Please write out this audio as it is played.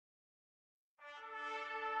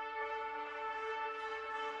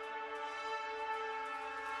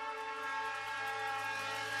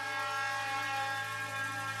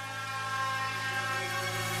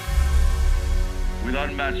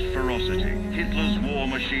unmatched ferocity, Hitler's war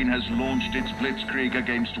machine has launched its blitzkrieg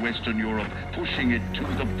against Western Europe, pushing it to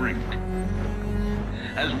the brink.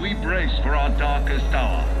 As we brace for our darkest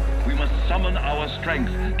hour, we must summon our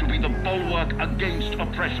strength to be the bulwark against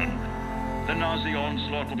oppression. The Nazi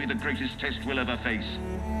onslaught will be the greatest test we'll ever face.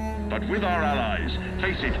 But with our allies,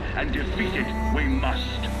 face it and defeat it we must.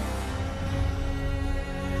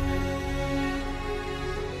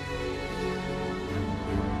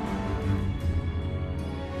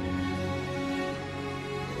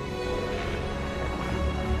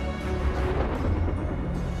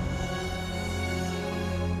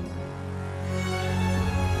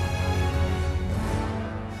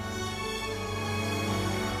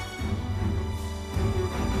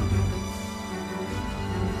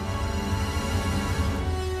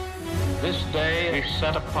 This day we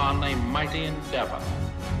set upon a mighty endeavor,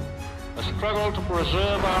 a struggle to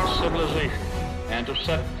preserve our civilization and to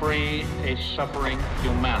set free a suffering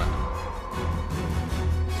humanity.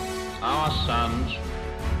 Our sons,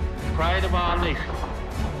 pride of our nation,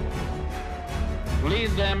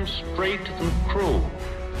 lead them straight and true.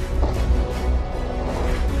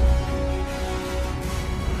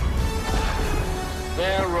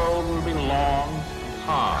 Their road will be long and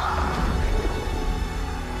hard.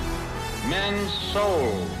 Men's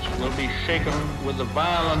souls will be shaken with the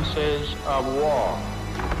violences of war.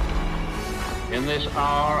 In this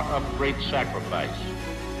hour of great sacrifice,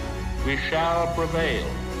 we shall prevail.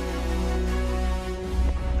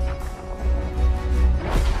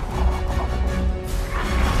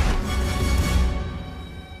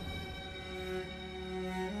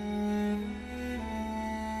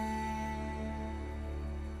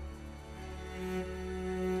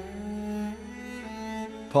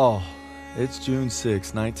 Paul, it's June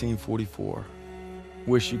 6, 1944.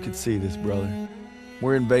 Wish you could see this, brother.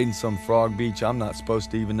 We're invading some frog beach I'm not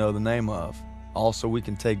supposed to even know the name of. Also, we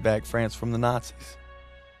can take back France from the Nazis.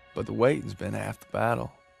 But the waiting's been half the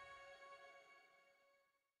battle.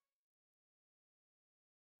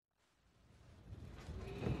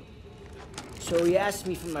 So he asked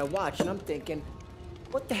me for my watch, and I'm thinking,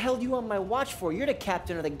 what the hell do you want my watch for? You're the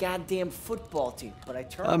captain of the goddamn football team.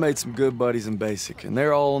 But I made some good buddies in basic, and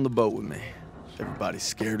they're all on the boat with me. Everybody's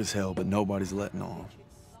scared as hell, but nobody's letting on.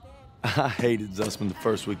 I hated Zussman the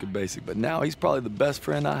first week of basic, but now he's probably the best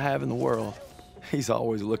friend I have in the world. He's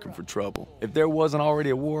always looking for trouble. If there wasn't already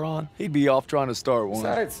a war on, he'd be off trying to start one.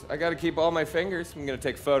 Besides, I gotta keep all my fingers. I'm gonna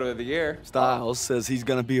take photo of the year. Stiles says he's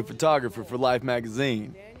gonna be a photographer for Life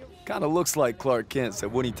magazine. Kinda looks like Clark Kent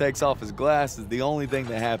said when he takes off his glasses, the only thing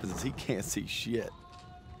that happens is he can't see shit.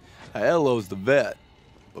 Elo's the vet,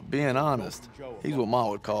 but being honest, he's what Ma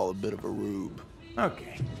would call a bit of a rube.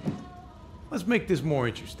 Okay, let's make this more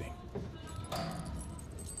interesting.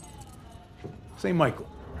 St. Michael,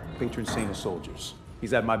 patron saint of soldiers.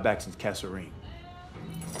 He's had my back since Kasserine.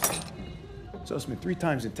 Zussman 3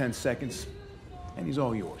 times in 10 seconds, and he's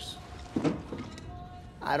all yours.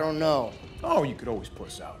 I don't know. Oh, you could always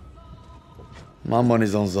puss out. My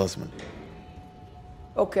money's on Zussman.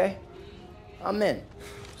 Okay, I'm in.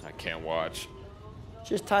 I can't watch.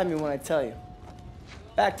 Just time me when I tell you.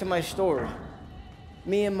 Back to my story.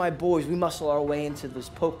 Me and my boys, we muscle our way into this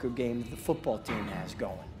poker game that the football team has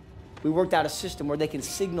going. We worked out a system where they can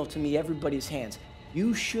signal to me everybody's hands.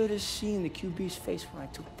 You should have seen the QB's face when I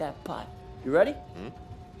took that pot. You ready?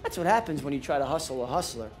 That's what happens when you try to hustle a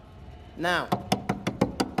hustler. Now,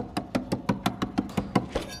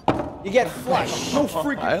 you get flushed. No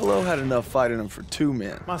freaking... Ilo had enough fight in him for 2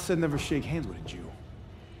 men. Ma said never shake hands with a Jew.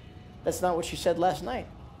 That's not what she said last night.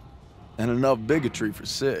 And enough bigotry for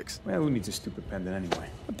 6. Well, who needs a stupid pendant anyway?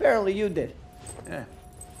 Apparently you did. Yeah,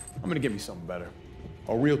 I'm gonna get me something better.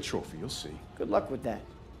 A real trophy, you'll see. Good luck with that.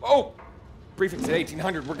 Oh! Briefing's at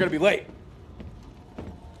 1800, we're gonna be late.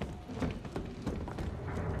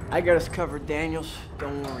 I got us covered, Daniels.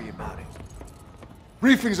 Don't worry about it.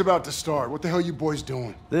 Briefing's about to start. What the hell you boys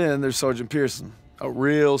doing? Then there's Sergeant Pearson, a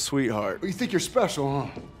real sweetheart. Oh, you think you're special,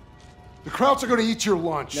 huh? The Krauts are gonna eat your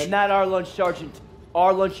lunch. No, not our lunch, Sergeant.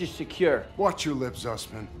 Our lunch is secure. Watch your lips,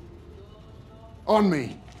 Zussman. On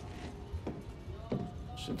me.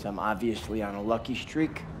 Since I'm obviously on a lucky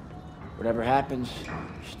streak, whatever happens,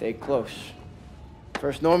 stay close.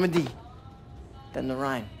 First Normandy, then the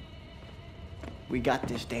Rhine. We got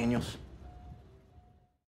this, Daniels.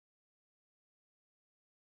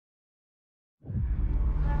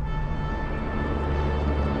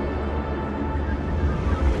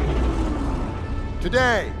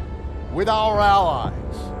 Today, with our allies,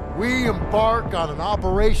 we embark on an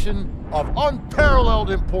operation of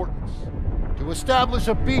unparalleled importance to establish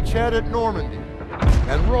a beachhead at Normandy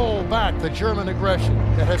and roll back the German aggression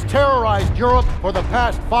that has terrorized Europe for the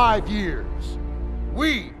past 5 years.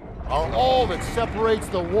 We are all that separates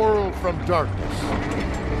the world from darkness.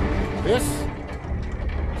 This,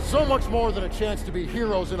 so much more than a chance to be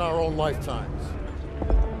heroes in our own lifetimes.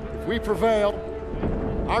 If we prevail,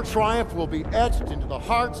 our triumph will be etched into the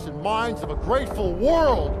hearts and minds of a grateful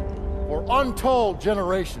world for untold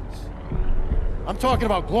generations. I'm talking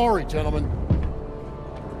about glory, gentlemen.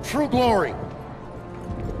 True glory.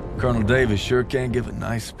 Colonel Davis sure can give a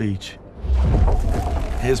nice speech.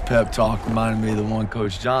 His pep talk reminded me of the one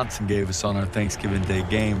Coach Johnson gave us on our Thanksgiving Day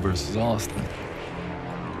game versus Austin.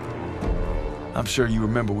 I'm sure you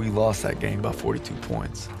remember we lost that game by 42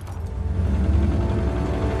 points.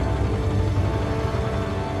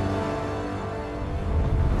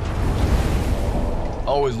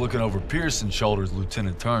 Always looking over Pearson's shoulders,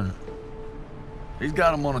 Lieutenant Turner. He's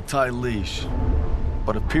got him on a tight leash,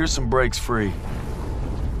 but if Pearson breaks free,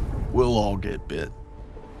 we'll all get bit.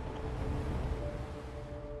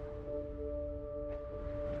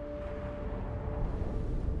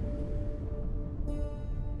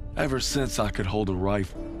 Ever since I could hold a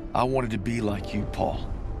rifle, I wanted to be like you, Paul.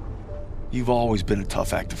 You've always been a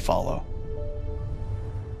tough act to follow,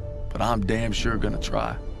 but I'm damn sure gonna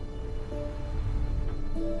try.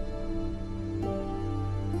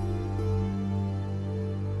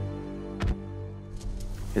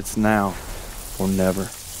 It's now or never.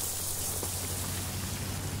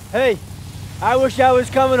 Hey, I wish I was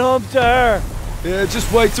coming home to her. Yeah,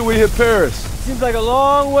 just wait till we hit Paris. Seems like a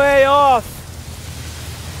long way off.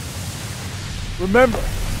 Remember,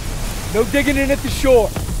 no digging in at the shore.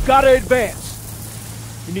 You've got to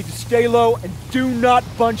advance. You need to stay low and do not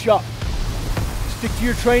bunch up. Stick to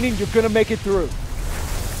your training, you're gonna make it through.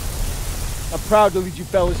 I'm proud to lead you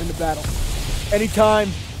fellas into battle. Anytime,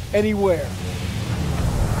 anywhere.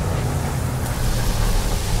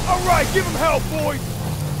 All right, give him hell, boys!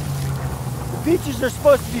 The beaches are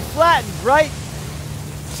supposed to be flattened, right?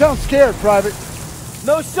 Sound scared, Private.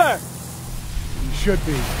 No, sir. You should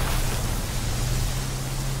be.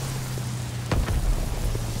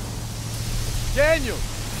 Daniel,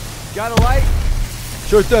 got a light?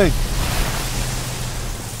 Sure thing.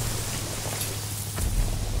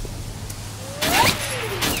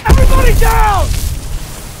 Everybody down!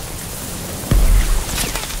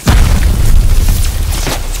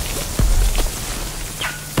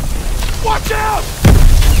 Watch out!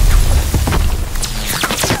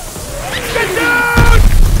 Get down!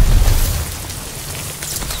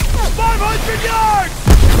 500 yards!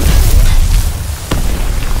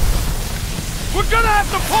 We're gonna have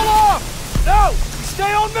to pull off! No!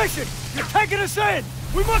 Stay on mission! You're taking us in!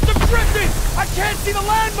 We must have drifted! I can't see the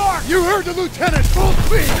landmark! You heard the lieutenant! Full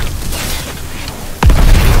speed!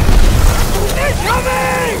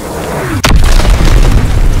 Incoming!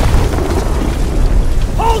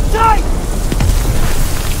 Hold tight!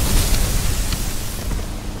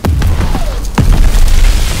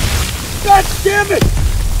 God damn it!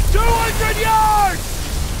 200 yards!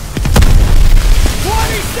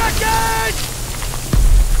 20 seconds!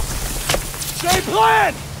 Same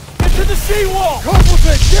plan! Get to the seawall!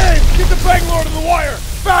 Completon, James! Get the Bangalore to the wire!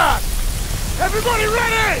 Fast! Everybody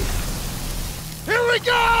ready! Here we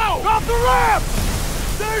go! Drop the ramp!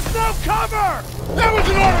 There's no cover! That was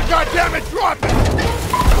an order, goddammit! Drop it!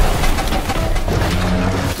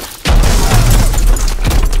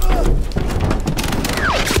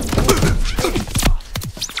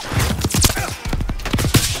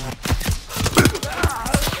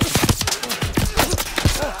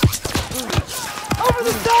 Over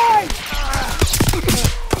the side!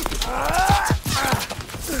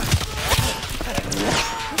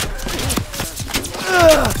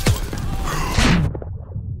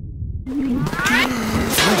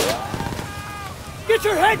 Get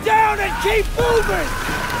your head down and keep moving!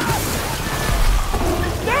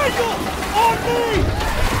 Daniel! On me!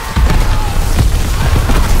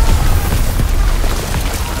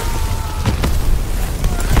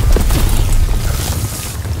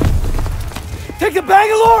 Take the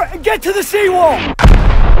Bangalore and get to the seawall! We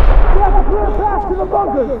have a clear path to the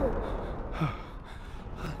bunker!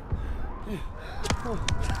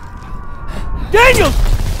 Daniels!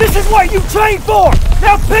 This is what you trained for!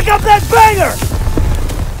 Now pick up that banger!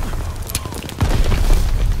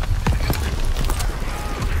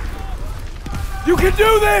 You can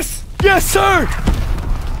do this! Yes, sir!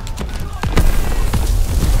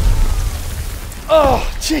 Oh,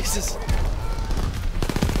 Jesus!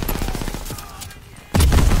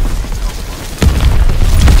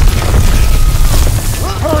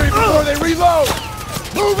 Hurry before they reload!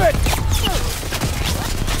 Move it!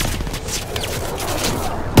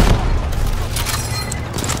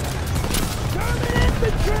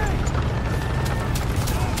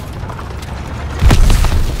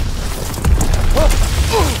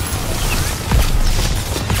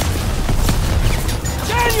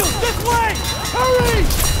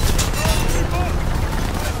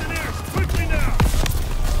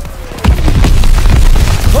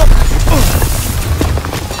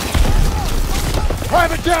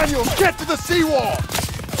 Daniels, get to the seawall!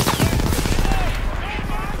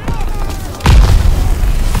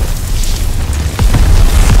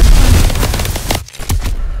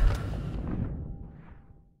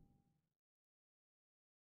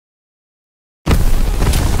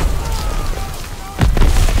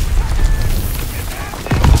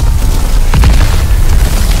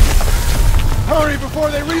 Hurry before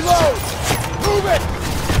they reload! Move it!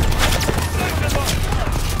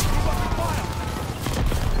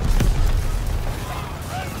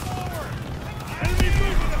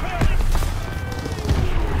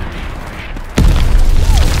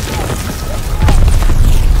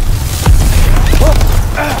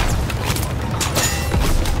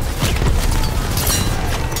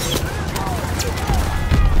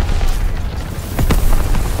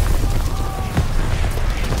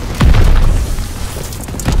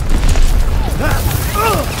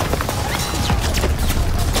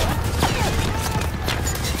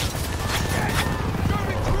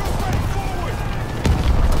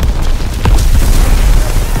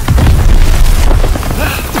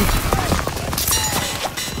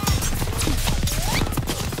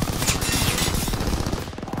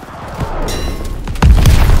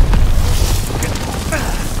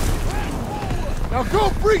 Now go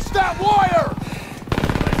breach that wire!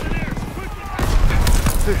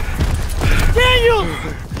 Daniel!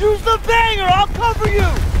 Use the banger! I'll cover you!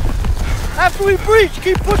 After we breach,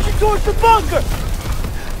 keep pushing towards the bunker!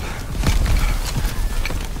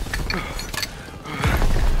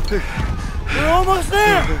 We're almost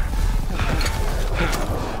there!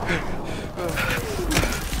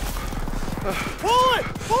 Pull it!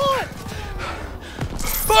 Pull it!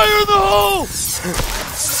 Fire in the hole!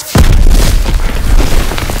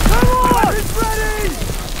 Come on! It's ready!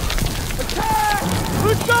 Attack!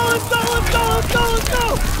 Let's go! Let's go! Let's go! Let's go! Let's go!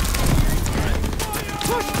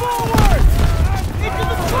 Push forward! Into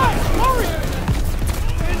the front! Hurry!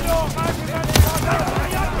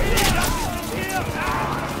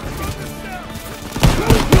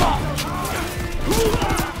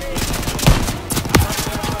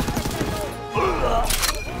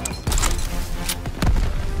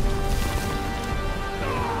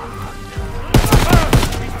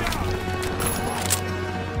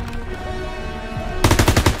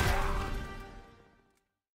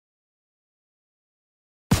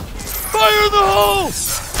 Fire in the hole!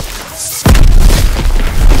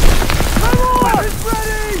 Come on! It's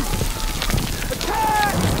ready!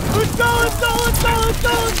 Attack! Let's go! Let's go! Let's go! Let's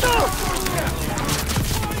go! Let's go!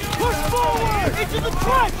 Push forward! Into the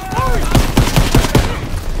trench! Hurry!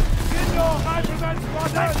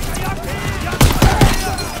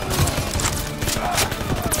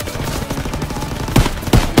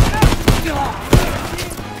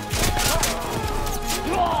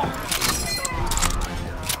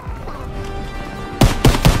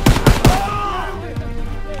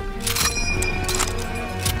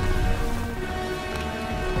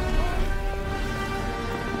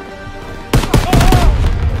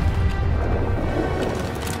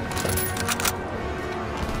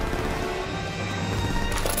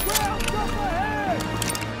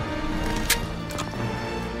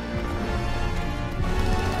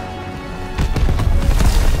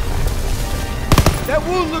 That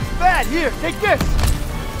wound looks bad. Here, take this.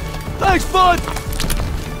 Thanks, bud.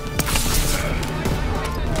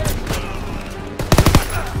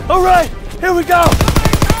 All right, here we go.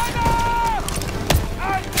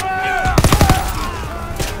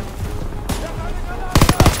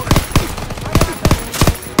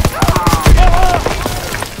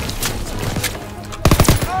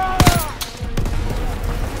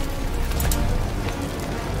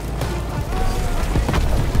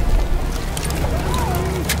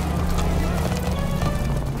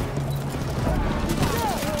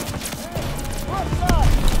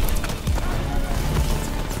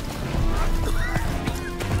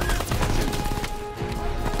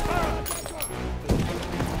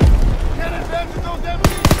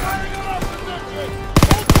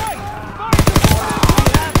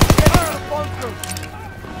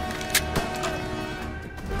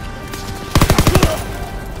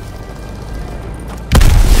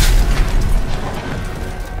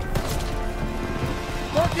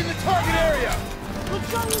 Marking the target area!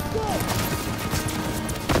 Let's go, let's go!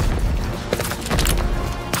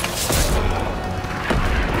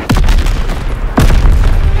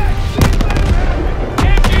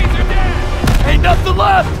 Ain't nothing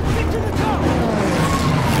left! Get to the top!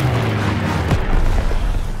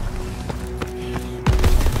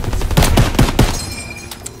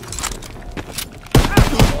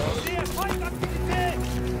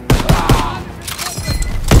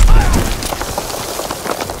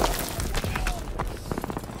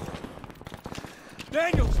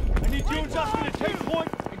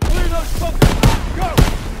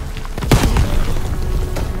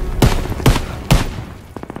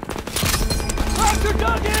 Bunker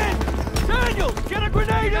dug in! Daniel, get a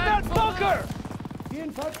grenade in that bunker!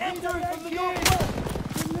 Entering from the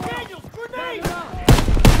northwest! Daniel, grenade!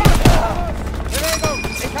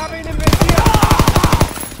 Ich habe ihn im Visier!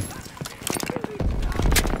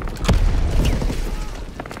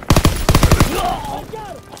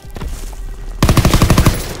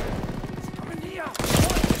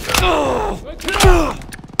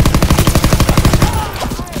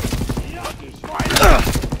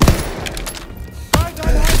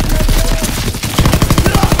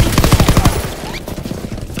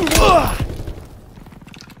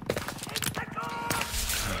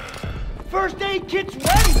 First aid kit's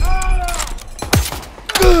ready!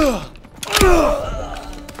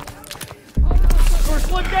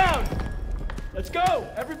 First one down! Let's go!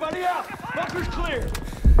 Everybody out! Bunker's clear!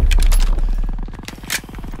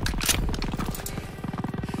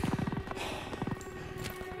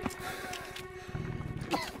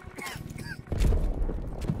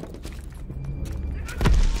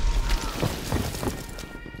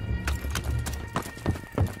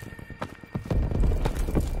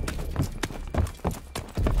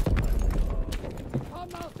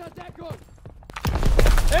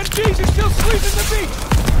 MGs are still sweeping the beach!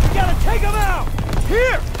 We gotta take them out!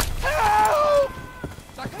 Here! Help!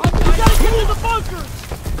 We gotta get to the bunkers!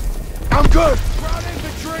 I'm good! Ground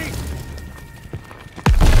infantry!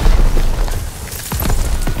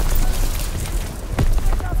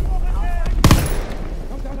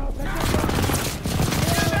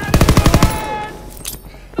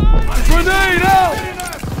 Grenade out!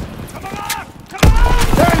 Come on! Come on!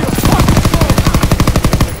 Daniel,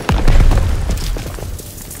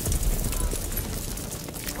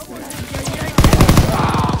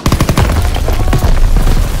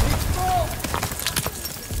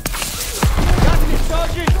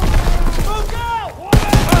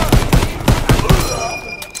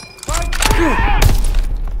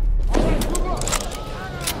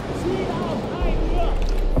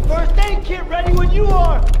 First aid kit ready when you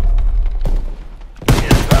are!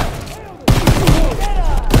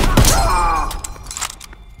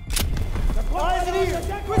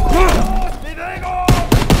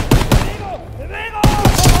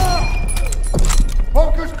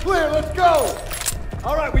 bunker's clear, let's go!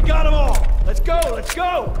 All right, we got them all. Let's go, let's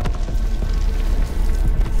go!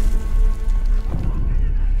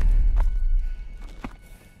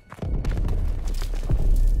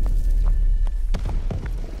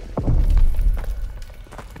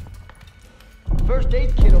 First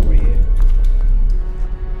aid kit over here.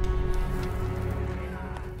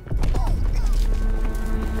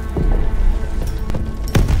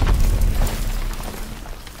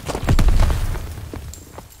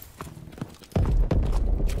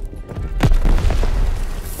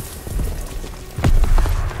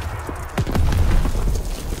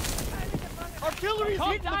 Artillery's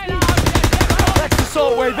hitting the beach! That's the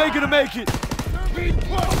assault wave, they gonna make it!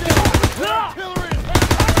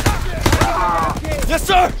 Yes,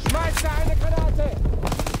 sir! Schmeiß da eine Granate!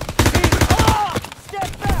 Step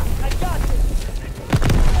back! I got this!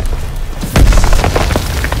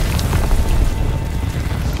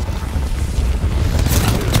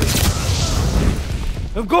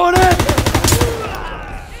 I'm going in!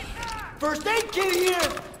 First aid kit here!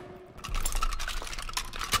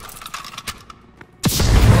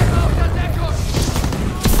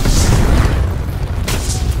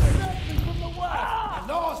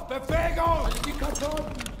 Los, Bewegung!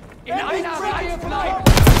 In einer Reihe bleiben!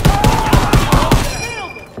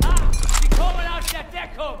 Sie kommen aus der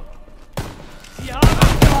Deckung! Sie haben...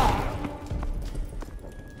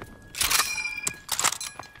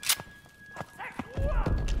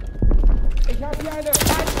 Ich habe hier eine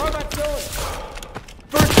Feinformation!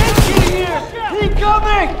 First aid kit here!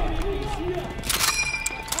 Incoming!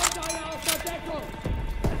 Kommt einer aus der Deckung!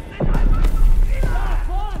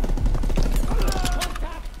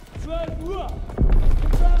 Kontakt! 12 Uhr!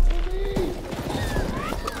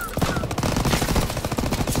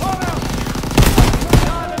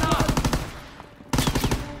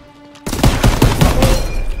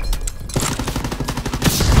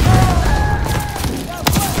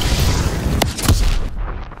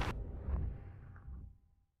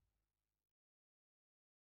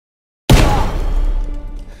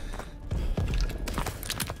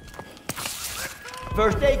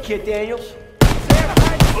 First aid kit, Daniels.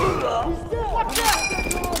 Watch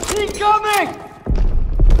out! Incoming!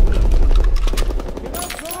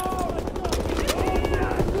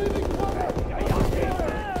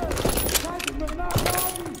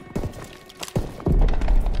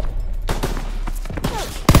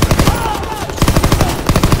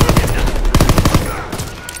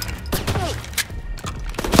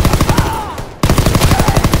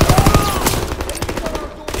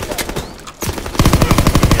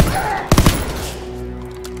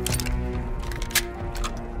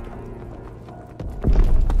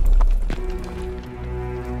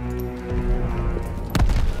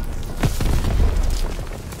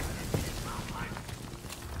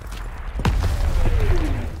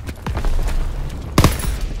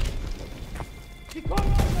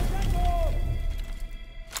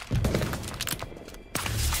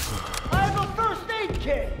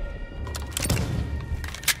 Okay.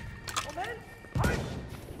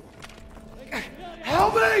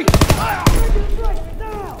 Help me!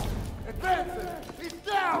 Advancing! He's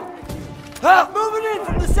down! Help! Moving in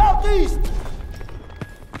from the southeast!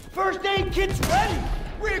 First aid kit's ready!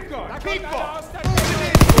 We've got people!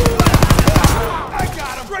 I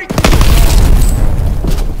got him! Great!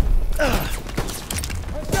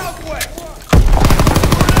 Southwest!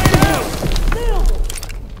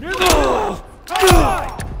 Near the wall!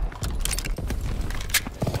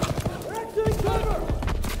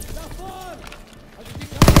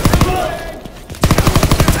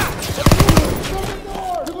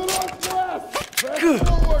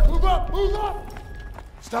 Move up! Move up!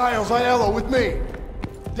 Stiles, Aiello, with me.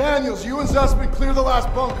 Daniels, you and Zussman clear the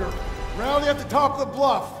last bunker. Rally at the top of the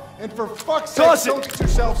bluff. And for fuck's sake, don't get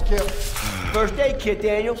yourselves killed. First aid kit,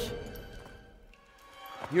 Daniels.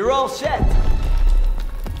 You're all set.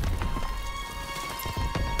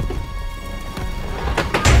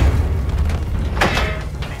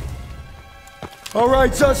 All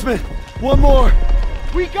right, Zussman. One more.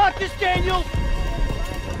 We got this, Daniels!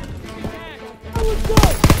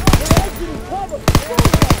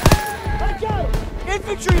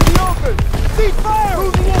 Infantry in the open! Cease fire!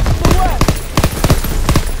 Moving in from the west!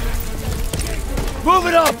 Move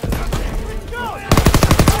it up!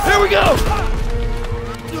 Here we go!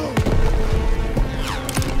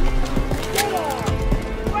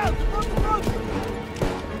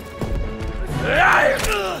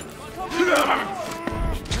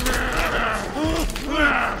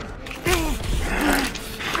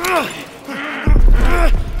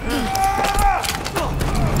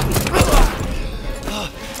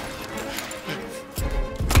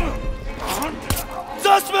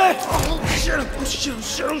 Zussman! Oh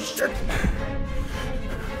shit.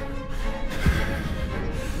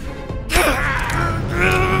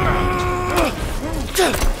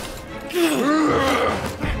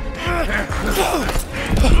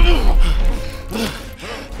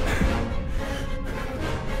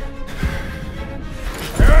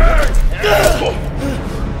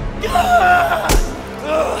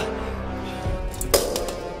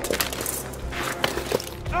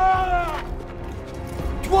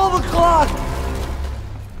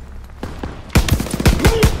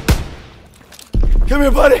 Come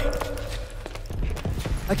here, buddy.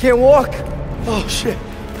 I can't walk. Oh, shit.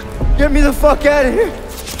 Get me the fuck out of here.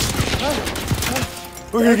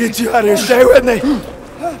 We're gonna get you out of here. Stay with me.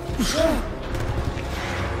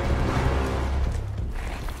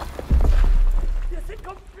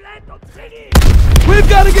 We've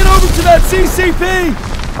got to get over to that CCP.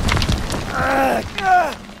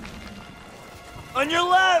 On your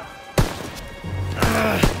left.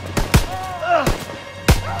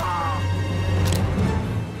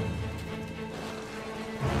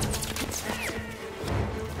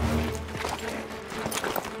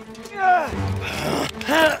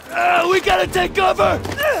 We gotta take cover!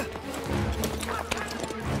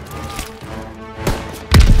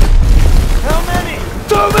 How many?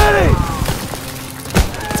 Too many!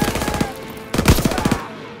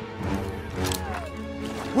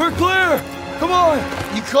 We're clear! Come on!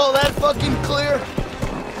 You call that fucking clear?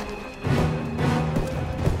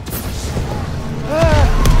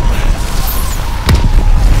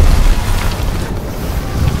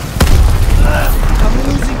 I'm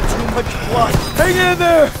losing too much blood. Hang in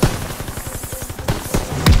there!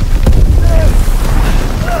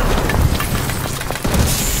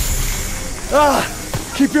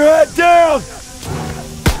 Keep your head down!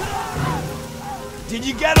 Did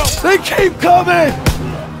you get him? They keep coming!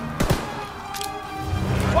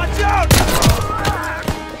 Watch out!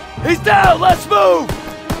 He's down! Let's move!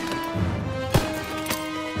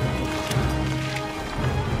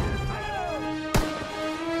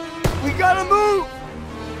 We gotta move!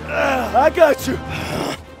 I got you!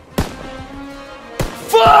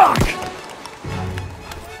 Fuck!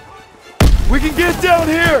 We can get down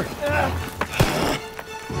here!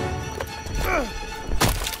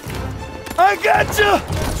 I got you!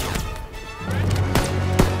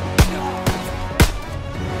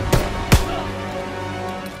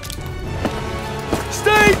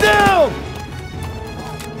 Stay down!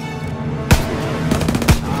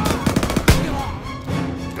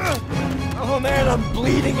 Oh man, I'm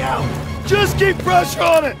bleeding out. Just keep pressure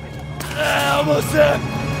on it! Almost there!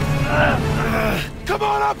 Come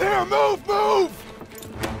on up here! Move! Move!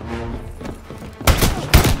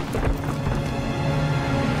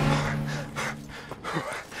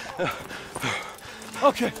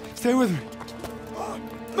 Okay, stay with me.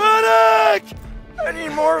 Medic! I need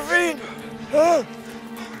morphine.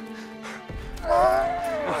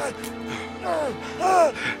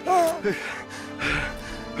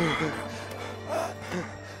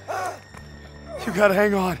 You gotta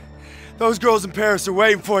hang on. Those girls in Paris are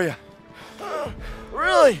waiting for you.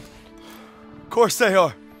 Really? Of course they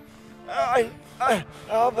are.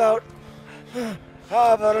 How about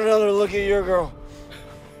another look at your girl?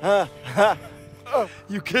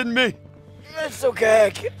 You kidding me? It's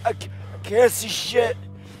okay. I can't see shit.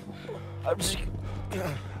 I'm just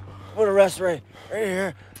gonna rest right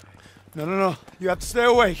here. No. You have to stay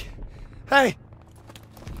awake. Hey!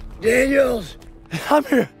 Daniels! I'm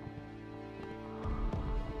here.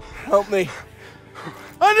 Help me.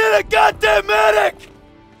 I need a goddamn medic!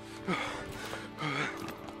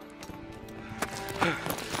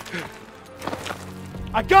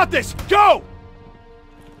 I got this! Go!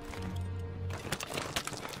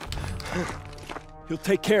 He'll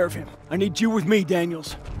take care of him. I need you with me,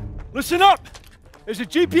 Daniels. Listen up! There's a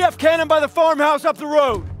GPF cannon by the farmhouse up the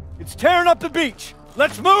road. It's tearing up the beach.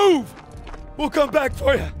 Let's move! We'll come back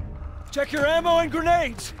for you. Check your ammo and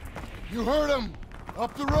grenades. You heard him.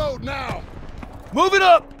 Up the road now. Move it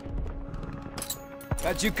up!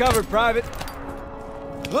 Got you covered, Private.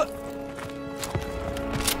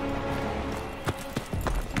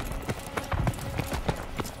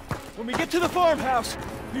 When we get to the farmhouse,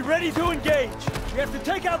 be ready to engage. We have to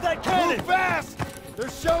take out that cannon. Move fast! They're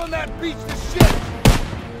shelling that beach to shit!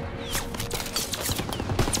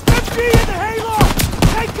 MG in the hayloft!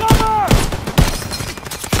 Take cover!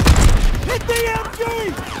 Hit the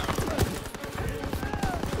MG!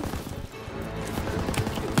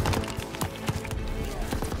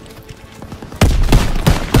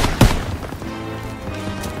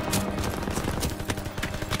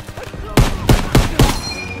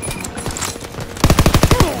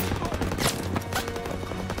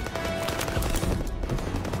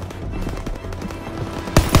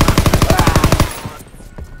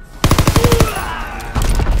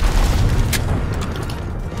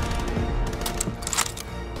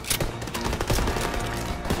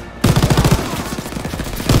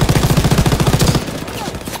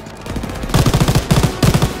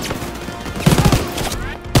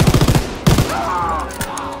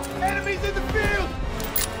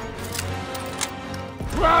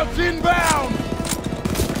 Inbound!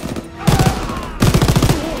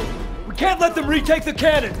 We can't let them retake the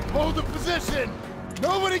cannon! Hold the position!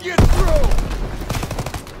 Nobody gets through!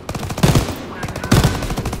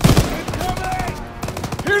 Incoming!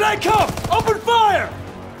 Here they come! Open fire!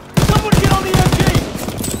 Someone get on the MG!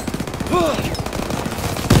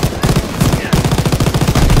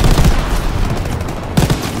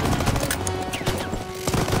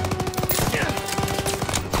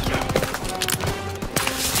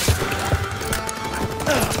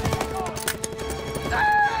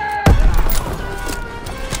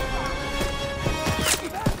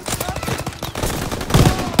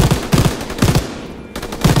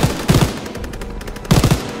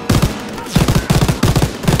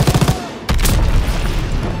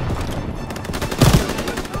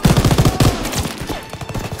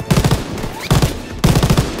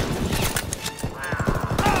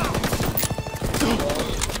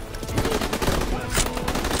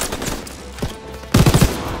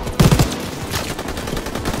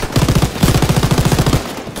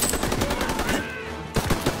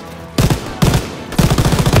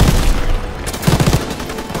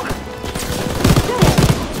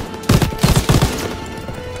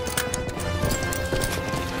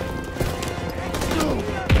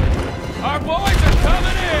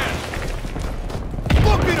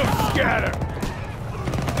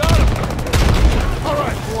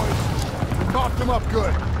 Up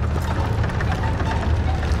good.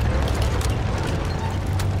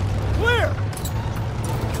 Clear!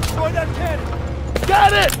 Destroy that cannon!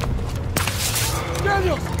 Got it!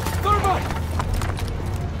 Daniels! Thermite!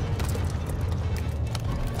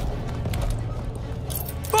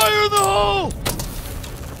 Fire in the hole!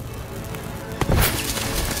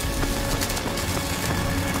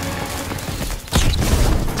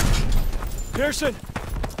 Pearson!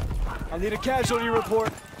 I'll need a casualty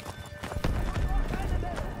report.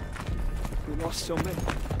 We lost so many.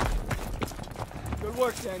 Good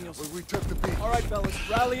work, Daniels. We took the beach. All right, fellas,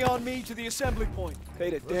 rally on me to the assembly point.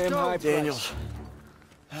 Paid a damn high price. Daniels.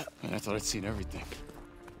 Man, I thought I'd seen everything.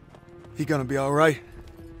 He gonna be all right?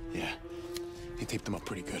 Yeah, he taped them up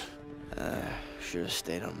pretty good. Should have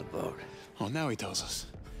stayed on the boat. Oh, now he tells us.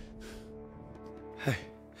 Hey,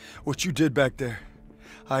 what you did back there,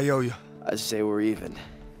 I owe you. I'd say we're even.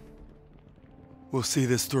 We'll see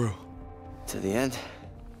this through. To the end?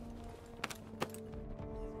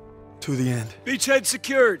 To the end. Beachhead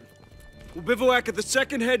secured. We'll bivouac at the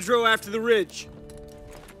second hedgerow after the ridge.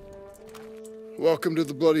 Welcome to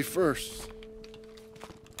the bloody first.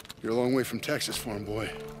 You're a long way from Texas, farm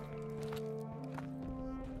boy.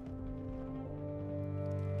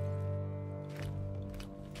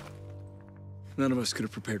 None of us could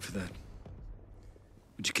have prepared for that.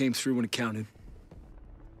 But you came through when it counted.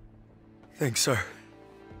 Thanks, sir.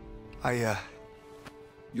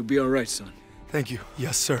 You'll be all right, son. Thank you.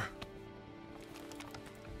 Yes, sir.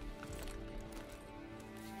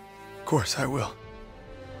 Of course, I will.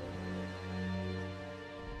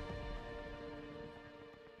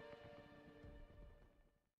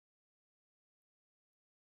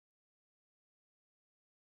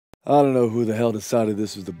 I don't know who the hell decided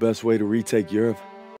this was the best way to retake Europe.